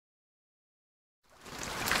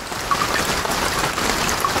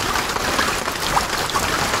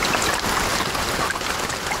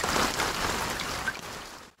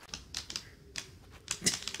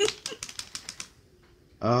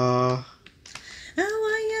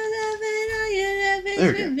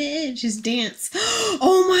There we go. Just dance.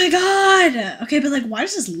 Oh my god! Okay, but like, why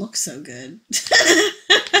does this look so good?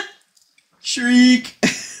 Shreeek!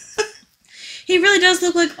 He really does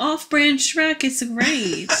look like off-brand Shrek. It's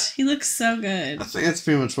great. He looks so good. I think that's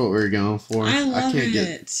pretty much what we were going for. I love can't it.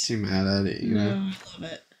 get too mad at it, you know? I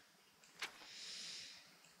love it.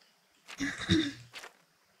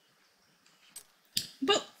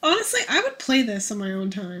 But honestly, I would play this on my own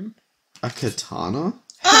time. A katana?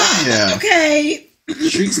 Oh, yeah. Okay.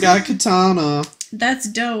 Shreek's got a katana. That's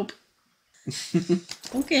dope.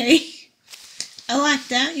 Okay. I like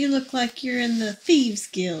that. You look like you're in the Thieves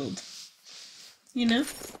Guild. You know?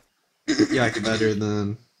 You like it better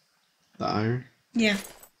than the iron? Yeah.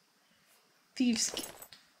 Thieves Guild.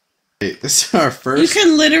 Hey, this is our first... You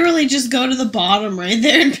can literally just go to the bottom right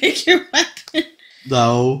there and pick your weapon.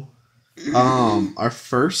 Though, our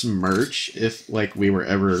first merch, if, like, we were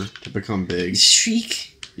ever to become big... Shreek.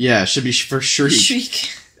 Yeah, it should be for Shreek.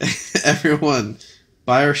 Shreek. Everyone,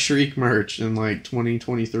 buy our Shreek merch in, like,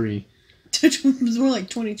 2023. It was more like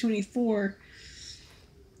 2024.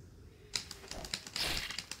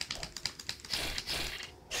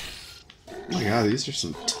 Oh my god, these are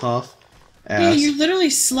some tough ass... Yeah, you're literally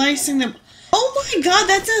slicing them. Oh my god,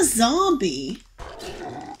 that's a zombie.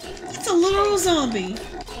 That's a literal zombie.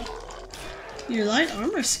 Your light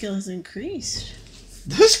armor skill has increased.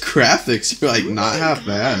 Those graphics are, like, not half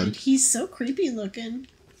bad. He's so creepy looking.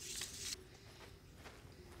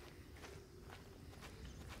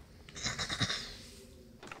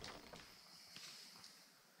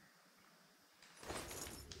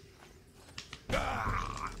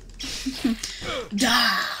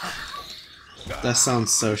 That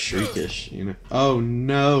sounds so Shreekish, you know? Oh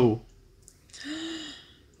no!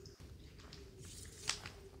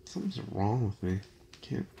 Something's wrong with me.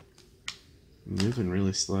 Can't... I'm moving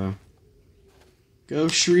really slow. Go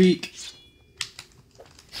Shreek!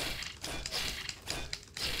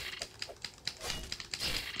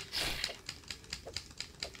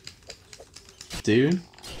 Dude?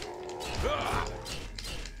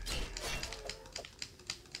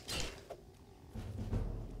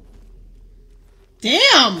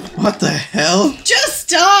 Damn! What the hell? Just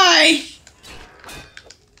die!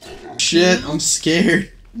 Shit, I'm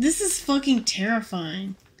scared. This is fucking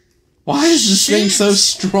terrifying. Why is this thing so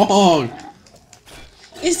strong?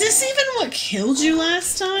 Is this even what killed you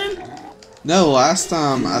last time? No, last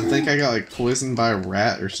time I think I got like poisoned by a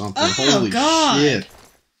rat or something. Oh, Holy God. shit.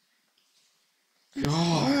 That's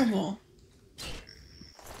God. horrible.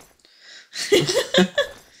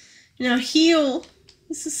 Now heal.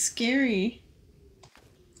 This is scary.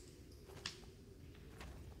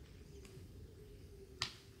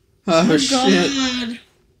 Oh, shit. God.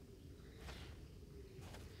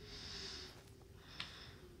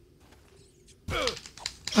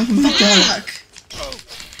 Oh my god. Fuck.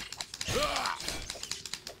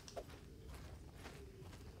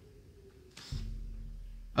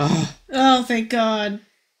 Oh, thank God.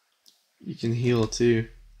 You can heal too.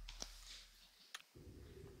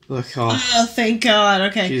 Look, Oh, thank God.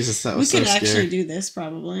 Okay. Jesus, that was so scary. We scary. could actually do this,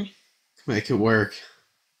 probably. Make it work.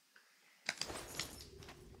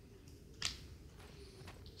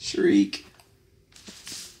 Shreek.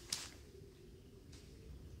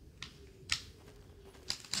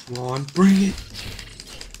 Come on, bring it.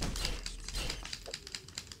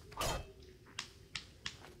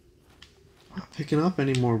 I'm not picking up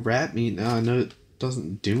any more rat meat now. I know it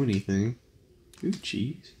doesn't do anything. Ooh,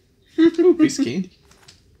 cheese. Ooh, piece of candy.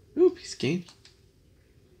 Ooh, piece of candy.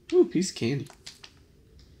 Ooh, piece of candy.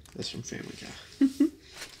 That's from Family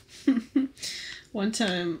Guy. One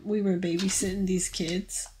time, we were babysitting these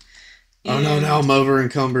kids. Oh no, now I'm over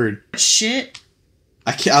encumbered. Shit.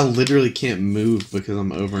 I literally can't move because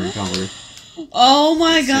I'm over encumbered. Oh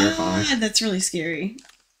my God. Terrifying. That's really scary.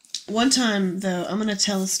 One time, though, I'm going to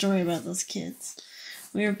tell a story about those kids.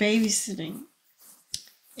 We were babysitting.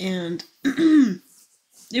 And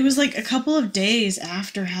it was like a couple of days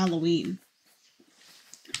after Halloween.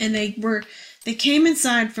 And they came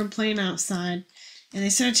inside from playing outside. And they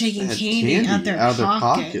started taking candy out their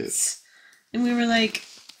pockets. And we were like,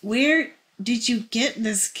 where did you get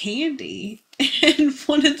this candy? And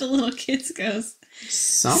one of the little kids goes,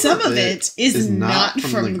 some of it is not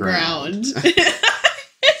from the ground.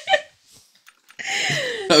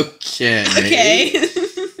 Okay. Okay.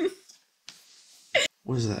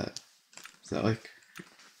 What is that? Is that like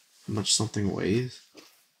how much something weighs?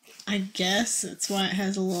 I guess that's why it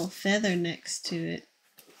has a little feather next to it.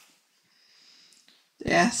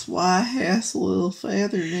 That's why it has a little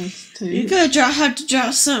feather next to You it. could have to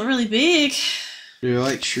drop something really big. Do you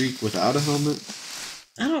like Shreek without a helmet?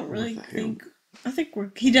 I don't really What the think I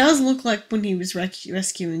think he does look like when he was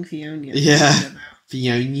rescuing Fiona. Yeah.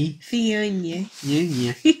 Fiona. Fiona.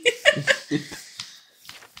 Yeah.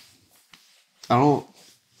 I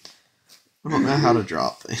don't know how to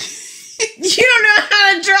drop things. You don't know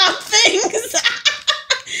how to drop things!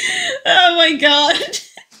 Oh my god.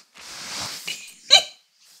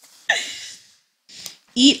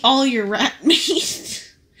 Eat all your rat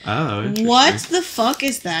meat. Oh, interesting. What the fuck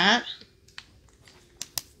is that?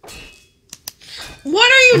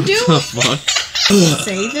 What are you doing? What the fuck?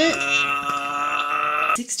 Save it.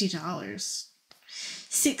 $60.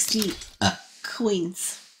 60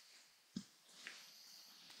 coins.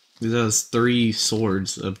 It does 3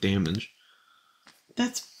 swords of damage.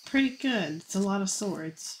 That's pretty good. It's a lot of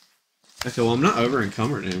swords. Okay, well, I'm not over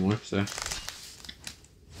encumbered anymore, so.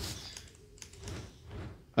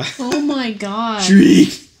 Oh my god.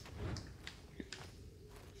 Shreeek!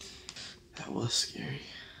 That was scary.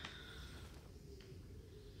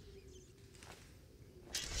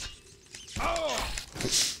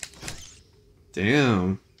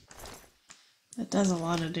 Damn. That does a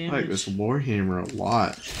lot of damage. I like this Warhammer a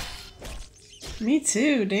lot. Me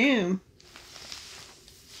too, damn.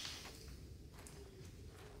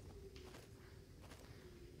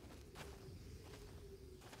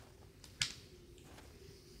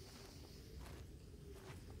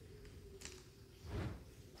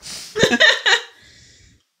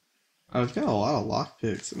 I've got a lot of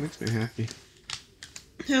lockpicks. It makes me happy.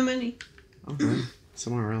 How many? I don't know.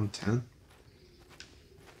 Somewhere around 10.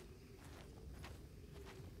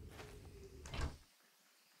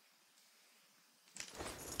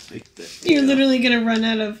 Take that. You're literally gonna run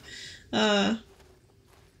out of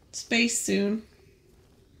space soon.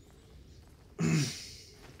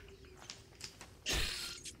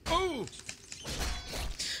 Oh!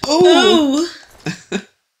 Oh!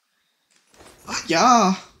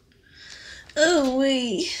 Yeah! Oh,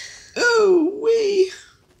 wait. Oh, wee!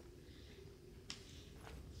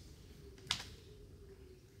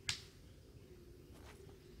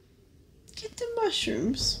 Get the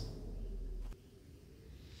mushrooms.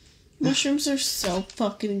 Mushrooms are so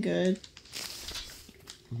fucking good.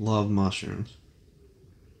 Love mushrooms.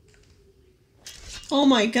 Oh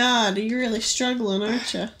my god, you're really struggling,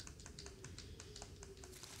 aren't you?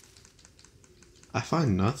 I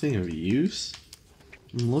find nothing of use.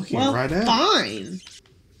 I'm looking Well, right at it. fine.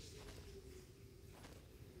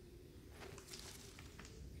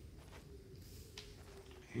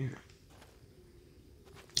 Yeah.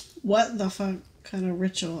 What the fuck kind of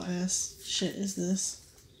ritual ass shit is this?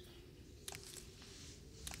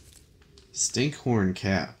 Stinkhorn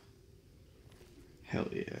cap. Hell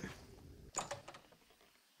yeah.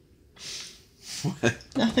 What?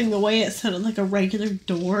 Nothing, the way it sounded like a regular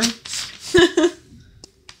door.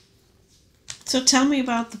 So tell me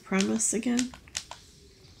about the premise again.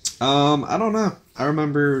 I don't know. I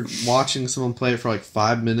remember watching someone play it for like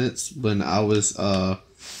 5 minutes when I was a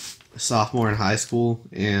sophomore in high school,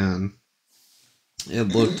 and it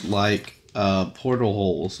looked like portal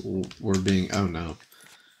holes were being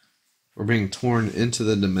were being torn into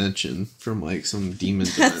the dimension from like some demon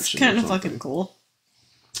dimension. That's kind of fucking cool.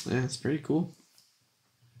 Yeah, it's pretty cool.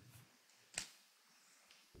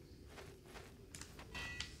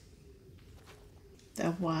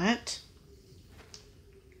 The what?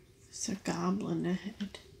 It's a goblin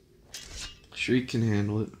head. Shreeek can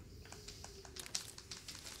handle it.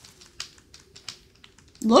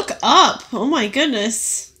 Look up! Oh my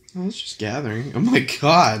goodness. I was just gathering. Oh my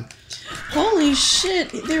god. Holy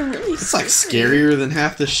shit, they're really It's like scarier than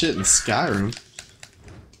half the shit in Skyrim.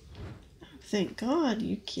 Thank God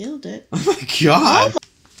you killed it. Oh my god.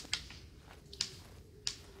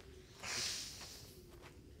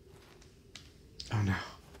 Oh no.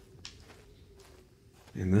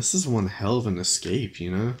 And this is one hell of an escape,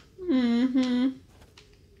 you know? Mm-hmm.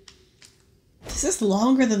 This is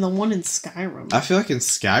longer than the one in Skyrim. I feel like in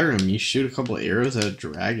Skyrim, you shoot a couple arrows at a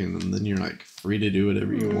dragon and then you're like free to do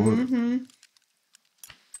whatever you want. Mm-hmm.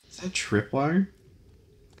 Is that tripwire?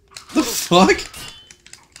 The fuck?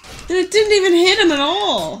 And it didn't even hit him at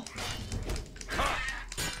all.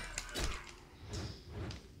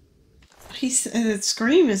 That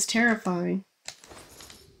scream is terrifying.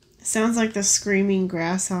 It sounds like the screaming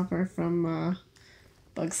grasshopper from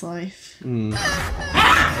Bug's Life. Mm.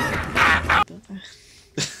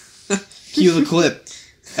 Cue the clip.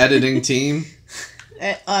 Editing team.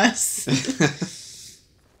 At us.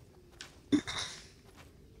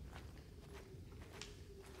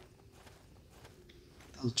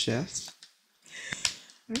 Little chest.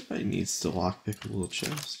 Everybody needs to lockpick a little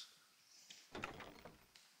chest.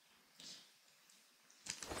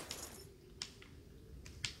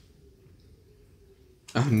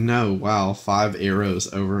 Oh no, wow, 5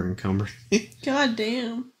 arrows over encumbered. God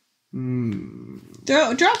damn. Hmm.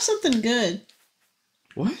 Drop something good.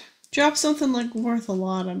 What? Drop something like worth a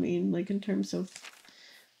lot, I mean, like in terms of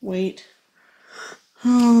weight.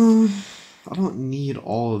 I don't need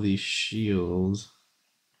all of these shields.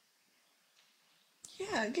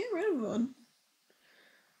 Yeah, get rid of one.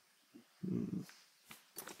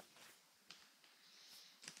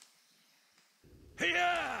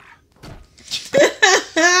 Yeah.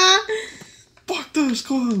 Fuck those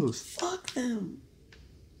clothes! Fuck them.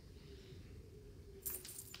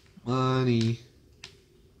 Money.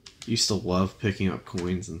 Used to love picking up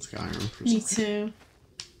coins in Skyrim for some Me reason. too.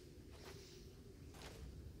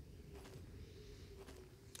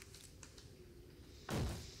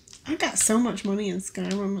 I got so much money in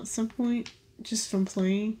Skyrim at some point, just from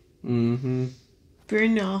playing. Mm-hmm.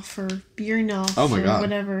 Beernoff Oh my or God.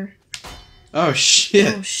 whatever. Oh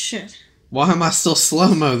shit! Oh shit. Why am I still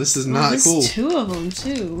slow-mo? This is not there's cool. 2 of them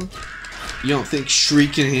too. You don't think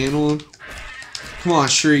Shreeek can handle him? Come on,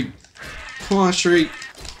 Shreeek. Come on, Shreeek.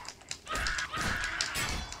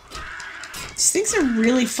 These things are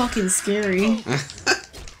really fucking scary.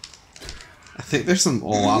 I think there's a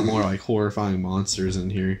lot more like horrifying monsters in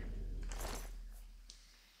here.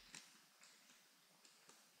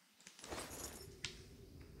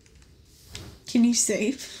 Can you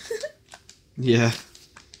save? Yeah.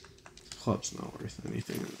 Club's not worth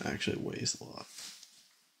anything. It actually weighs a lot.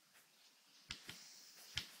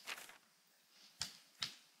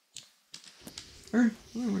 Alright,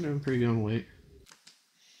 well, we're doing pretty good on weight.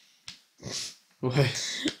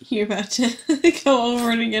 What? You're about to go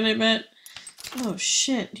over it again, I bet. Oh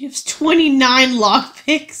shit, you have 29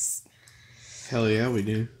 lockpicks. Hell yeah, we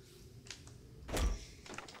do.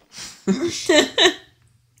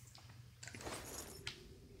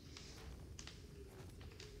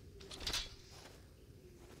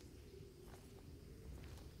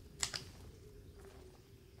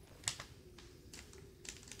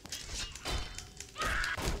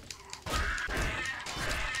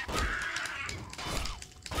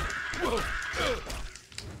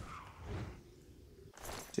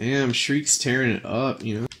 Damn, Shriek's tearing it up,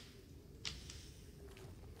 you know?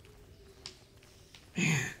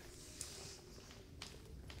 Man.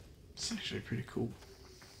 It's actually pretty cool.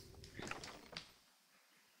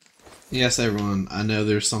 Yes, everyone, I know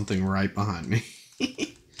there's something right behind me.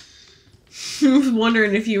 I was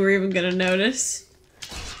wondering if you were even gonna notice.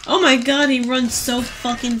 Oh my god, he runs so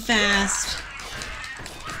fucking fast.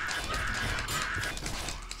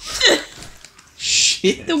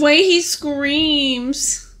 Shit. The way he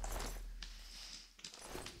screams.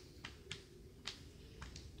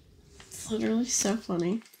 It's literally so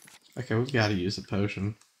funny. Okay, we've got to use a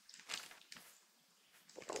potion.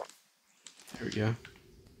 There we go.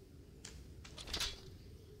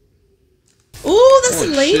 Ooh, that's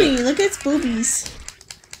Holy a lady. shit. Look at its boobies.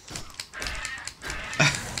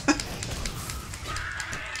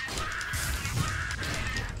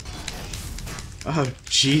 Oh,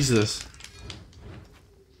 Jesus.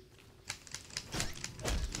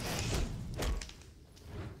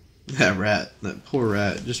 That rat, that poor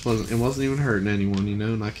rat, it wasn't even hurting anyone, you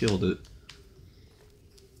know, and I killed it.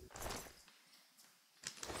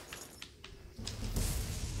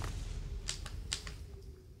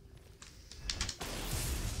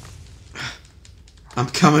 I'm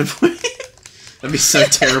coming for you. That'd be so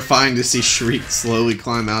terrifying to see Shriek slowly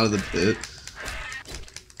climb out of the pit.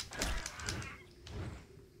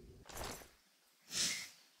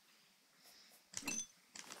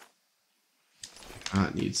 I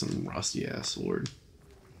need some rusty ass sword.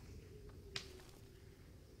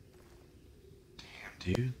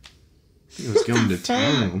 Damn, dude. I think I was going to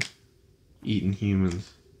town. Eating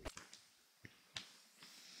humans.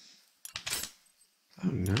 Oh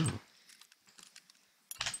no.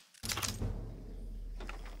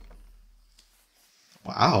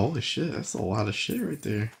 Wow, holy shit, that's a lot of shit right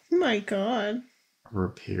there. Oh my god. A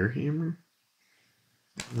repair hammer?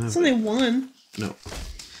 No, It's only 1. no.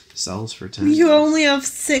 Sells for 10. You only have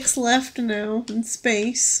 6 left now in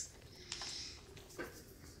space.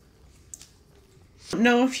 Don't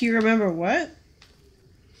know if you remember what?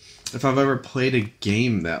 If I've ever played a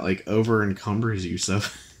game that like over encumbers you so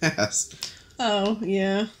fast. Oh,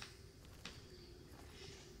 yeah.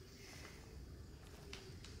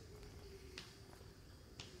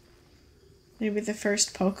 Maybe the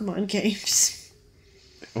first Pokemon games.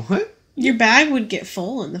 What? Your bag would get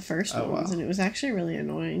full in the first Oh, ones, wow. and it was actually really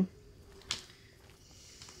annoying.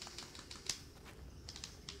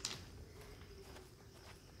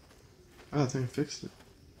 Oh, I think I fixed it.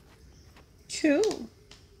 Cool.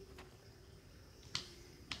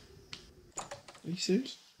 Are you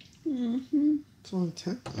serious? Mm-hmm. It's only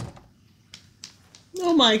 10.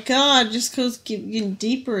 Oh my god, it just goes getting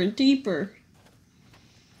deeper and deeper.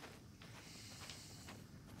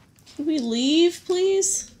 Can we leave,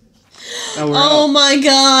 please? Oh, we're Oh out. my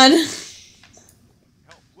god.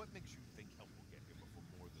 Help. What makes you think help will get here before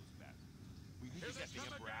more of those battles? We need to get the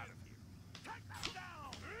Emperor out of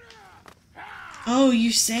here. Oh,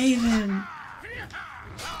 you save him.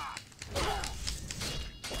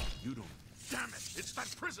 You don't. Damn it! It's that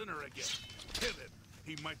prisoner again. Kill him.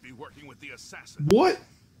 He might be working with the assassin. What?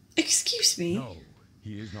 Excuse me. No,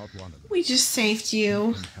 he is not one of them. We just saved He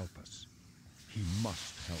you. can help us. He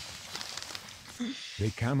must help us. They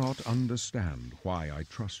cannot understand why I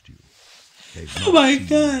trust you. They've not Oh my seen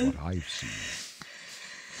God. what I've seen.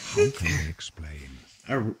 How can I explain?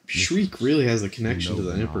 Our Shreeek really has a connection to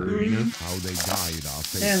the You know Emperor, you know? how they guide our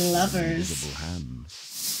fate They're with an lovers. invisible hand.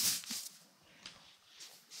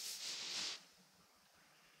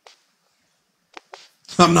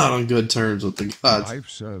 I'm not on good terms with the gods. I've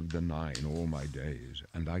served the Nine all my days,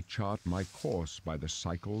 and I chart my course by the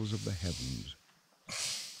cycles of the heavens.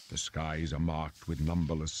 The skies are marked with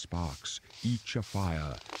numberless sparks, each a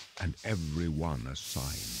fire, and every one a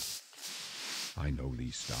sign. I know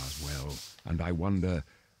these stars well, and I wonder,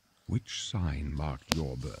 which sign marked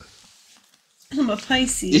your birth? I'm a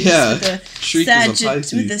Pisces. Yeah, With a, Shreeek is a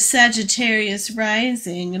Pisces. with a Sagittarius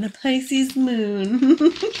rising and a Pisces moon.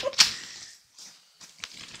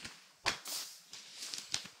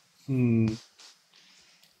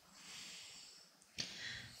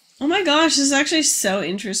 Oh my gosh, this is actually so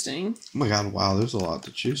interesting. Oh my god, wow, there's a lot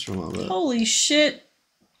to choose from of it. Holy shit.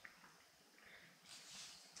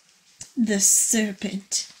 The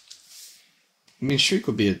serpent. I mean, Shreeek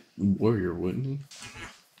would be a warrior, wouldn't he?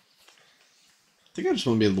 I think I just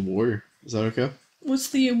want to be a warrior. Is that okay? What's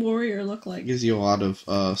the warrior look It like? gives you a lot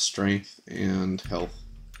of strength and health.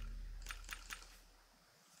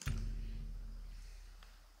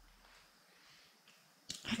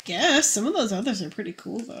 I guess. Some of those others are pretty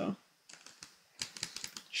cool, though.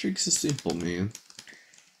 Shriek's a simple man.